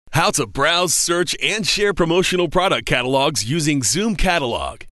How to browse, search, and share promotional product catalogs using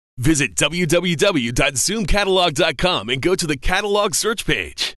ZOOMcatalog. Visit www.zoomcatalog.com and go to the catalog search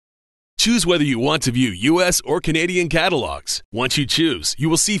page. Choose whether you want to view U.S. or Canadian catalogs. Once you choose, you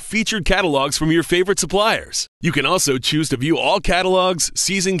will see featured catalogs from your favorite suppliers. You can also choose to view all catalogs,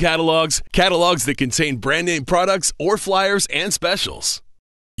 season catalogs, catalogs that contain brand name products, or flyers and specials.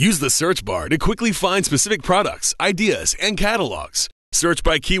 Use the search bar to quickly find specific products, ideas, and catalogs. Search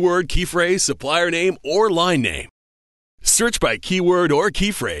by keyword, key phrase, supplier name, or line name. Search by keyword or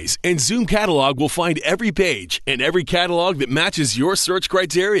key phrase, and ZOOMcatalog will find every page and every catalog that matches your search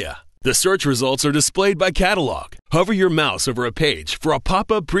criteria. The search results are displayed by catalog. Hover your mouse over a page for a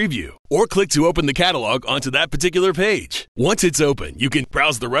pop-up preview, or click to open the catalog onto that particular page. Once it's open, you can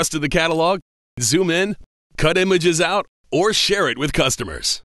browse the rest of the catalog, zoom in, cut images out, or share it with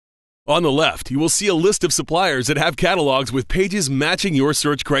customers. On the left, you will see a list of suppliers that have catalogs with pages matching your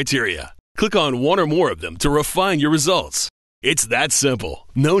search criteria. Click on one or more of them to refine your results. It's that simple.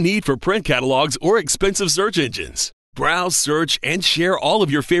 No need for print catalogs or expensive search engines. Browse, search, and share all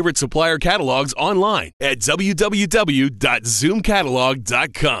of your favorite supplier catalogs online at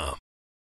www.zoomcatalog.com.